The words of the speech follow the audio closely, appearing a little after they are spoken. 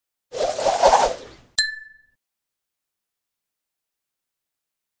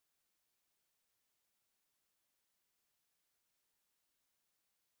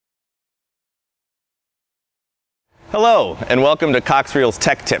Hello, and welcome to Coxreels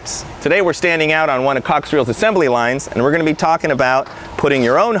Tech Tips. Today we're standing out on one of Coxreels' assembly lines, and we're going to be talking about putting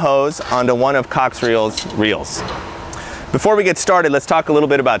your own hose onto one of Coxreels' reels. Before we get started, let's talk a little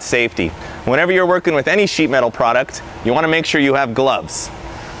bit about safety. Whenever you're working with any sheet metal product, you want to make sure you have gloves.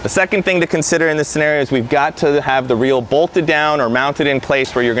 The second thing to consider in this scenario is we've got to have the reel bolted down or mounted in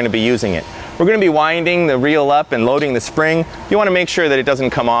place where you're going to be using it. We're going to be winding the reel up and loading the spring. You want to make sure that it doesn't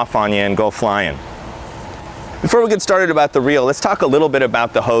come off on you and go flying. Before we get started about the reel, let's talk a little bit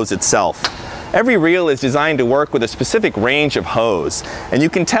about the hose itself. Every reel is designed to work with a specific range of hose, and you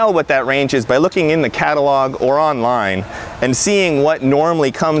can tell what that range is by looking in the catalog or online and seeing what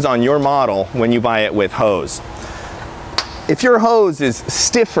normally comes on your model when you buy it with hose. If your hose is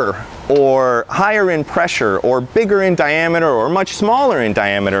stiffer or higher in pressure or bigger in diameter or much smaller in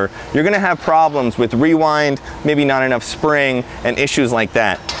diameter, you're going to have problems with rewind, maybe not enough spring, and issues like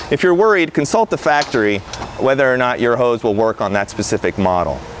that. If you're worried, consult the factory whether or not your hose will work on that specific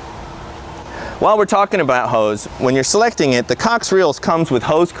model. While we're talking about hose, when you're selecting it, the Coxreels comes with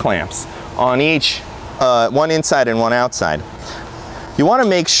hose clamps on each, one inside and one outside. You want to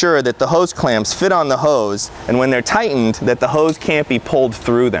make sure that the hose clamps fit on the hose, and when they're tightened, that the hose can't be pulled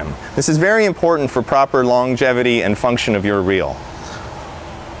through them. This is very important for proper longevity and function of your reel.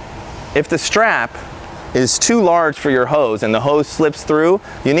 If the strap is too large for your hose and the hose slips through,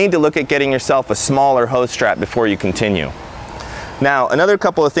 you need to look at getting yourself a smaller hose strap before you continue. Now, another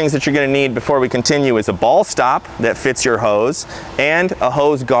couple of things that you're going to need before we continue is a ball stop that fits your hose and a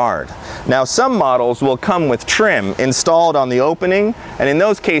hose guard. Now, some models will come with trim installed on the opening, and in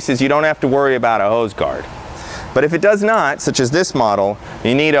those cases you don't have to worry about a hose guard. But if it does not, such as this model,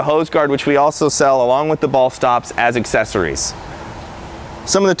 you need a hose guard, which we also sell along with the ball stops as accessories.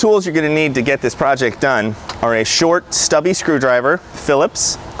 Some of the tools you're going to need to get this project done are a short stubby screwdriver,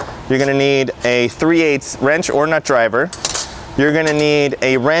 Phillips. You're going to need a 3/8 wrench or nut driver. You're going to need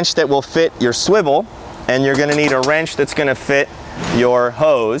a wrench that will fit your swivel, and you're going to need a wrench that's going to fit your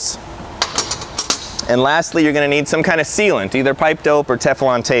hose. And lastly, you're going to need some kind of sealant, either pipe dope or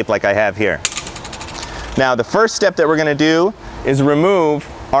Teflon tape like I have here. Now, the first step that we're going to do is remove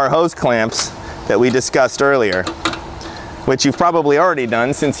our hose clamps that we discussed earlier, which you've probably already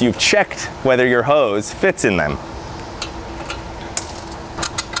done since you've checked whether your hose fits in them.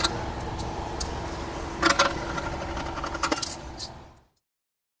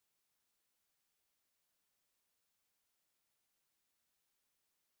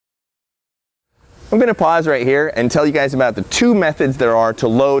 I'm going to pause right here and tell you guys about the two methods there are to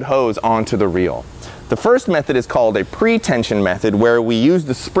load hose onto the reel. The first method is called a pre-tension method, where we use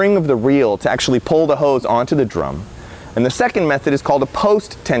the spring of the reel to actually pull the hose onto the drum. And the second method is called a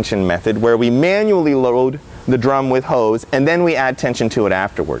post-tension method, where we manually load the drum with hose and then we add tension to it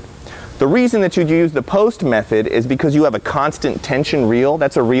afterward. The reason that you use the post method is because you have a constant tension reel.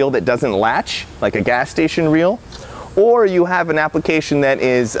 That's a reel that doesn't latch, like a gas station reel. Or you have an application that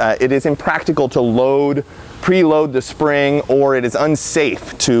is, it is impractical to preload the spring, or it is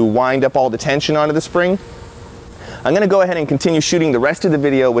unsafe to wind up all the tension onto the spring. I'm going to go ahead and continue shooting the rest of the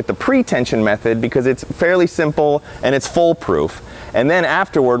video with the pre-tension method because it's fairly simple and it's foolproof. And then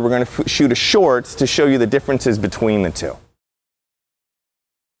afterward, we're going to shoot a shorts to show you the differences between the two.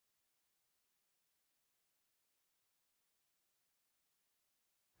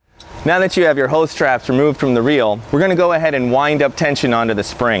 Now that you have your hose straps removed from the reel, we're going to go ahead and wind up tension onto the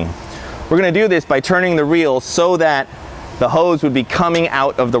spring. We're going to do this by turning the reel so that the hose would be coming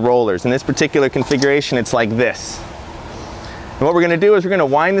out of the rollers. In this particular configuration, it's like this. And what we're going to do is we're going to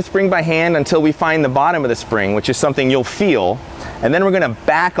wind the spring by hand until we find the bottom of the spring, which is something you'll feel, and then we're going to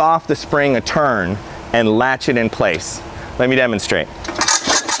back off the spring a turn and latch it in place. Let me demonstrate.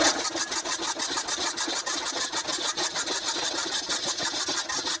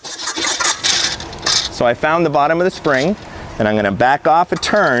 So I found the bottom of the spring, and I'm going to back off a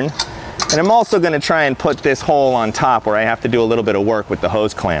turn, and I'm also going to try and put this hole on top where I have to do a little bit of work with the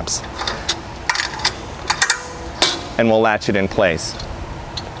hose clamps. And we'll latch it in place.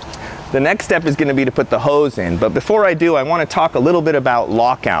 The next step is going to be to put the hose in, but before I do, I want to talk a little bit about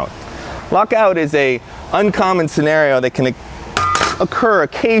lockout. Lockout is an uncommon scenario that can occur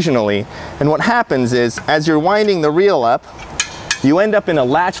occasionally, and what happens is, as you're winding the reel up, you end up in a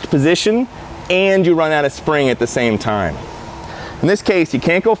latched position and you run out of spring at the same time. In this case, you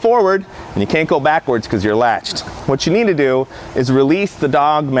can't go forward and you can't go backwards because you're latched. What you need to do is release the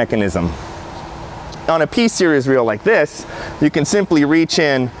dog mechanism. On a P-series reel like this, you can simply reach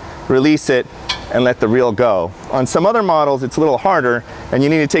in, release it, and let the reel go. On some other models, it's a little harder, and you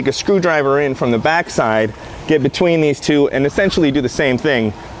need to take a screwdriver in from the back side, get between these two, and essentially do the same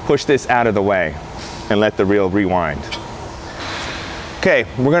thing, push this out of the way. and let the reel rewind. Okay,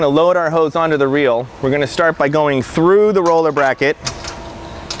 we're going to load our hose onto the reel. We're going to start by going through the roller bracket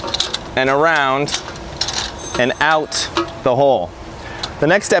and around and out the hole. The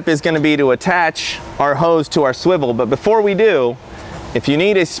next step is going to be to attach our hose to our swivel, but before we do, if you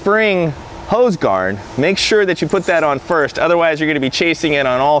need a spring hose guard, make sure that you put that on first, otherwise you're going to be chasing it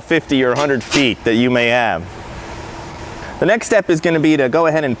on all 50 or 100 feet that you may have. The next step is going to be to go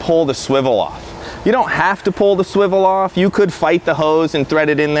ahead and pull the swivel off. You don't have to pull the swivel off. You could fight the hose and thread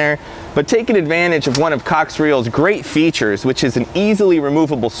it in there, but taking advantage of one of Coxreels' great features, which is an easily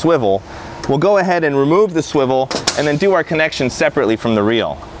removable swivel, we'll go ahead and remove the swivel and then do our connection separately from the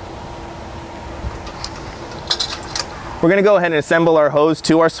reel. We're going to go ahead and assemble our hose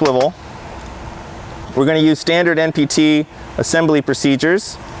to our swivel. We're going to use standard NPT assembly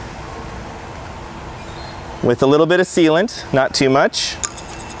procedures with a little bit of sealant, not too much.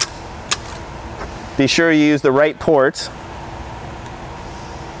 Be sure you use the right port.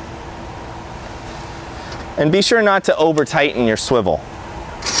 And be sure not to over tighten your swivel.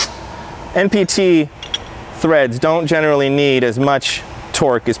 NPT threads don't generally need as much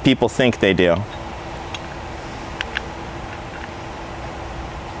torque as people think they do.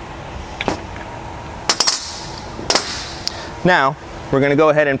 Now, we're going to go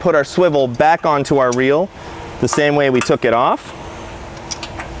ahead and put our swivel back onto our reel the same way we took it off.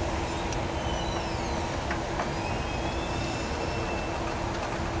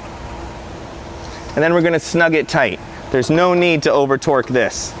 And then we're going to snug it tight. There's no need to over torque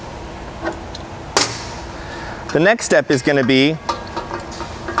this. The next step is going to be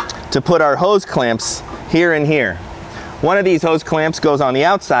to put our hose clamps here and here. One of these hose clamps goes on the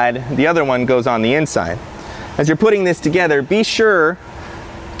outside, the other one goes on the inside. As you're putting this together, be sure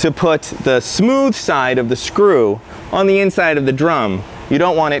to put the smooth side of the screw on the inside of the drum. You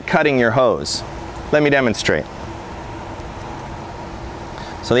don't want it cutting your hose. Let me demonstrate.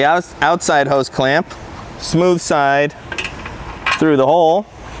 So the outside hose clamp, smooth side through the hole.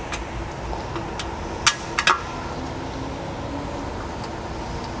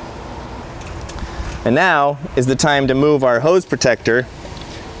 And now is the time to move our hose protector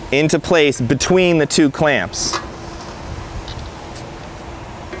into place between the two clamps.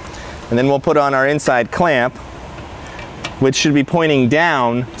 And then we'll put on our inside clamp, which should be pointing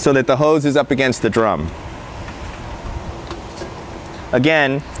down so that the hose is up against the drum.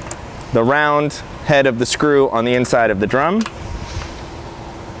 Again, the round head of the screw on the inside of the drum.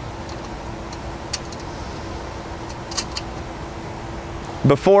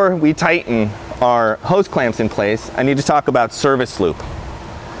 Before we tighten our hose clamps in place, I need to talk about service loop.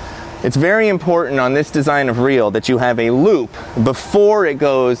 It's very important on this design of reel that you have a loop before it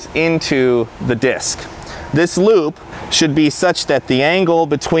goes into the disc. This loop should be such that the angle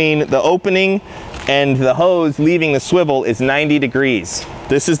between the opening and the hose leaving the swivel is 90 degrees.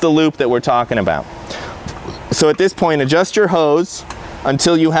 This is the loop that we're talking about. So at this point, adjust your hose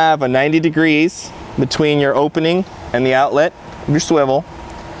until you have a 90 degrees between your opening and the outlet of your swivel,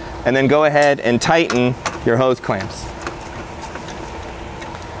 and then go ahead and tighten your hose clamps.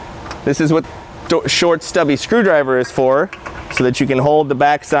 This is what short stubby screwdriver is for, so that you can hold the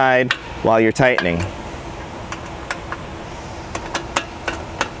backside while you're tightening.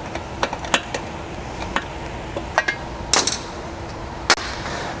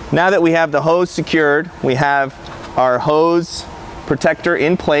 Now that we have the hose secured, we have our hose protector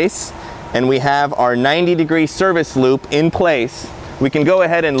in place, and we have our 90-degree service loop in place, we can go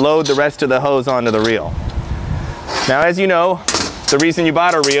ahead and load the rest of the hose onto the reel. Now, as you know, the reason you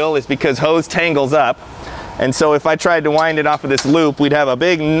bought a reel is because hose tangles up, and so if I tried to wind it off of this loop, we'd have a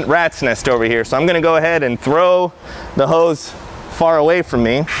big rat's nest over here. So I'm going to go ahead and throw the hose far away from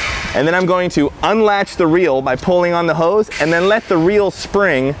me, and then I'm going to unlatch the reel by pulling on the hose, and then let the reel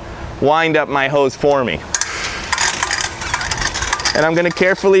spring wind up my hose for me. And I'm going to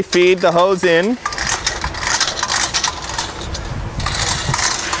carefully feed the hose in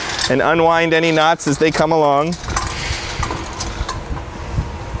and unwind any knots as they come along.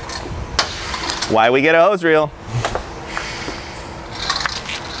 Why we get a hose reel.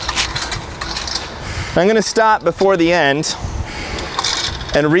 I'm going to stop before the end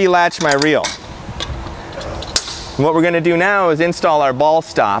and relatch my reel. And what we're going to do now is install our ball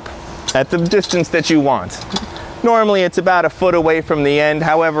stop at the distance that you want. Normally it's about a foot away from the end.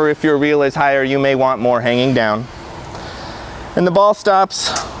 However, if your reel is higher, you may want more hanging down. And the ball stops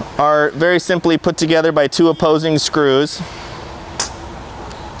are very simply put together by two opposing screws,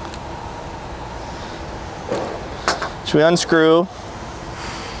 which we unscrew,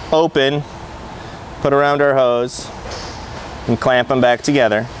 open, put around our hose, and clamp them back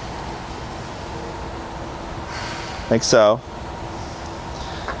together. like so.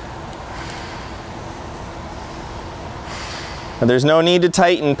 And there's no need to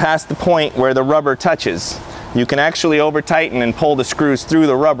tighten past the point where the rubber touches. You can actually over tighten and pull the screws through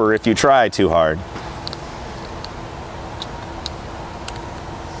the rubber if you try too hard.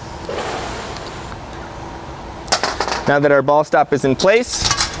 Now that our ball stop is in place,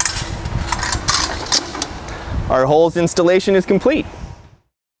 our hose installation is complete.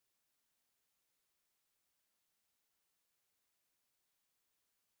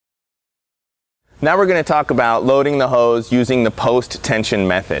 Now we're going to talk about loading the hose using the post-tension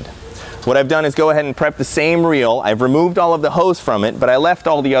method. What I've done is go ahead and prep the same reel. I've removed all of the hose from it, but I left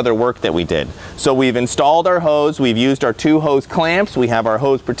all the other work that we did. So we've installed our hose, we've used our 2 hose clamps, we have our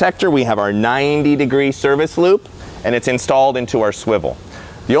hose protector, we have our 90-degree service loop, and it's installed into our swivel.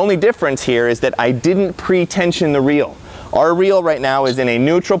 The only difference here is that I didn't pre-tension the reel. Our reel right now is in a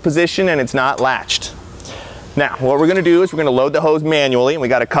neutral position and it's not latched. Now, what we're going to do is we're going to load the hose manually, and we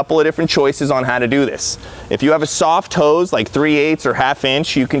got a couple of different choices on how to do this. If you have a soft hose like 3/8 or 1/2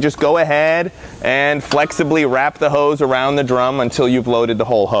 inch, you can just go ahead and flexibly wrap the hose around the drum until you've loaded the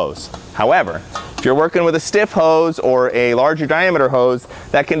whole hose. However, if you're working with a stiff hose or a larger diameter hose,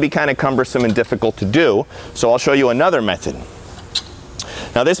 that can be kind of cumbersome and difficult to do, so I'll show you another method.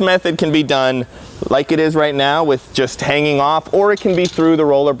 Now this method can be done like it is right now with just hanging off, or it can be through the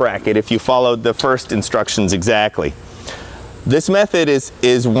roller bracket if you followed the first instructions exactly. This method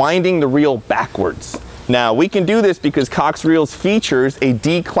is winding the reel backwards. Now we can do this because Coxreels features a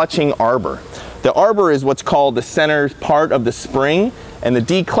declutching arbor. The arbor is what's called the center part of the spring, and the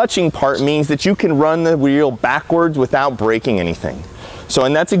declutching part means that you can run the reel backwards without breaking anything. So,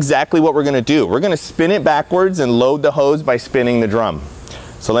 and that's exactly what we're going to do. We're going to spin it backwards and load the hose by spinning the drum.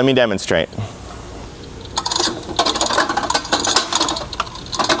 So let me demonstrate.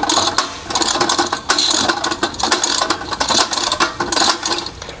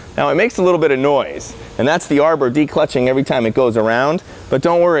 Now it makes a little bit of noise, and that's the arbor declutching every time it goes around, but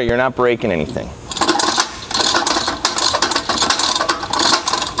don't worry, you're not breaking anything.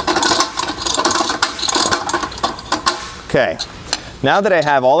 Okay, now that I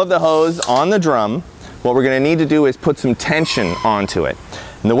have all of the hose on the drum, what we're going to need to do is put some tension onto it.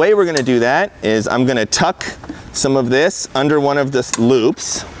 And the way we're going to do that is I'm going to tuck some of this under one of the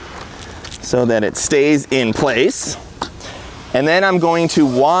loops so that it stays in place. And then I'm going to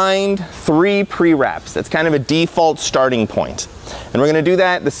wind 3 pre-wraps. That's kind of a default starting point. And we're going to do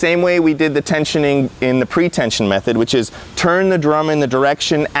that the same way we did the tensioning in the pre-tension method, which is turn the drum in the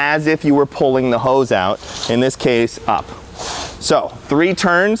direction as if you were pulling the hose out, in this case up. So 3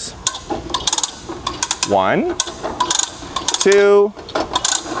 turns, 1, 2,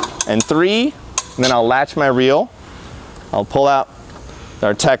 and 3, and then I'll latch my reel. I'll pull out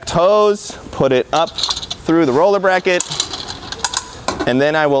our teched hose, put it up through the roller bracket, and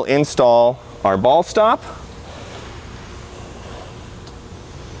then I will install our ball stop.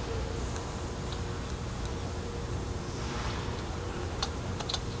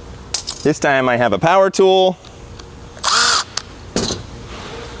 This time I have a power tool.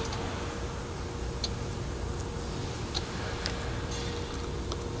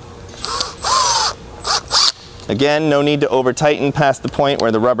 Again, no need to over tighten past the point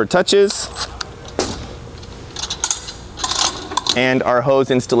where the rubber touches. And our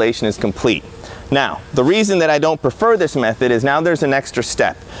hose installation is complete. Now, the reason that I don't prefer this method is now there's an extra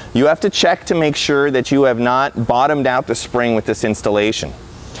step. You have to check to make sure that you have not bottomed out the spring with this installation.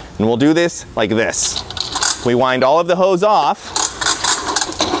 And we'll do this like this. We wind all of the hose off.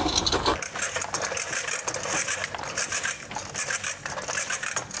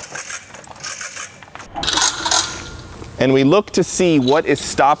 And we look to see what is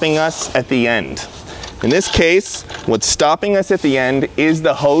stopping us at the end. In this case, what's stopping us at the end is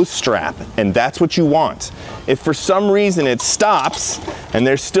the hose strap, and that's what you want. If for some reason it stops and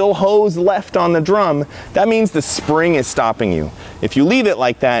there's still hose left on the drum, that means the spring is stopping you. If you leave it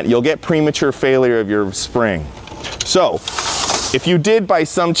like that, you'll get premature failure of your spring. So, if you did by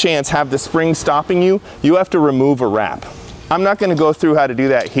some chance have the spring stopping you, you have to remove a wrap. I'm not going to go through how to do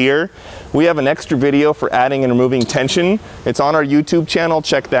that here. We have an extra video for adding and removing tension. It's on our YouTube channel.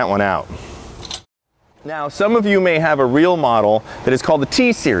 Check that one out. Now, some of you may have a reel model that is called the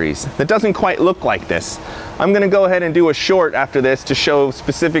T-Series that doesn't quite look like this. I'm going to go ahead and do a short after this to show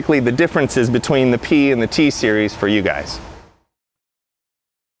specifically the differences between the P and the T-Series for you guys.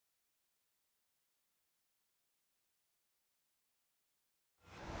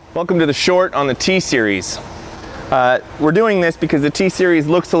 Welcome to the short on the T-Series. We're doing this because the T-Series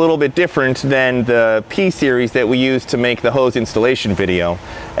looks a little bit different than the P-Series that we used to make the hose installation video.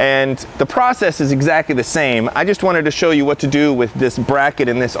 And the process is exactly the same. I just wanted to show you what to do with this bracket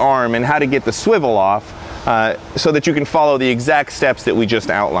and this arm and how to get the swivel off so that you can follow the exact steps that we just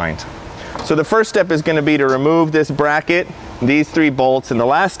outlined. So the first step is going to be to remove this bracket, these 3 bolts, and the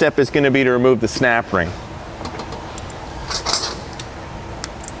last step is going to be to remove the snap ring.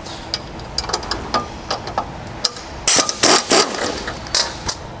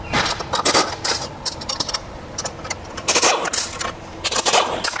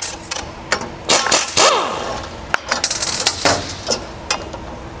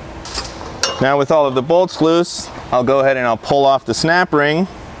 Now with all of the bolts loose, I'll go ahead and I'll pull off the snap ring.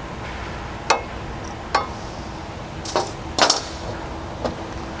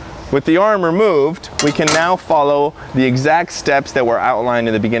 With the arm removed, we can now follow the exact steps that were outlined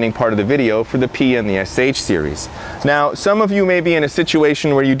in the beginning part of the video for the P and the SH series. Now, some of you may be in a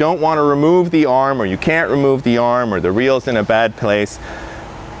situation where you don't want to remove the arm, or you can't remove the arm, or the reel's in a bad place.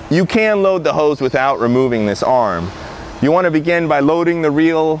 You can load the hose without removing this arm. You want to begin by loading the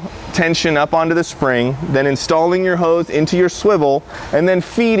reel tension up onto the spring, then installing your hose into your swivel, and then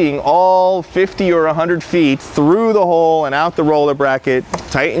feeding all 50 or 100 feet through the hole and out the roller bracket.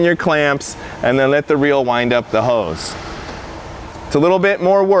 Tighten your clamps, and then let the reel wind up the hose. It's a little bit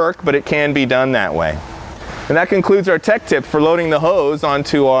more work, but it can be done that way. And that concludes our tech tip for loading the hose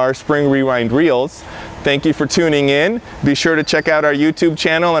onto our spring rewind reels. Thank you for tuning in. Be sure to check out our YouTube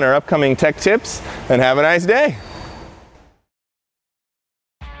channel and our upcoming tech tips, and have a nice day.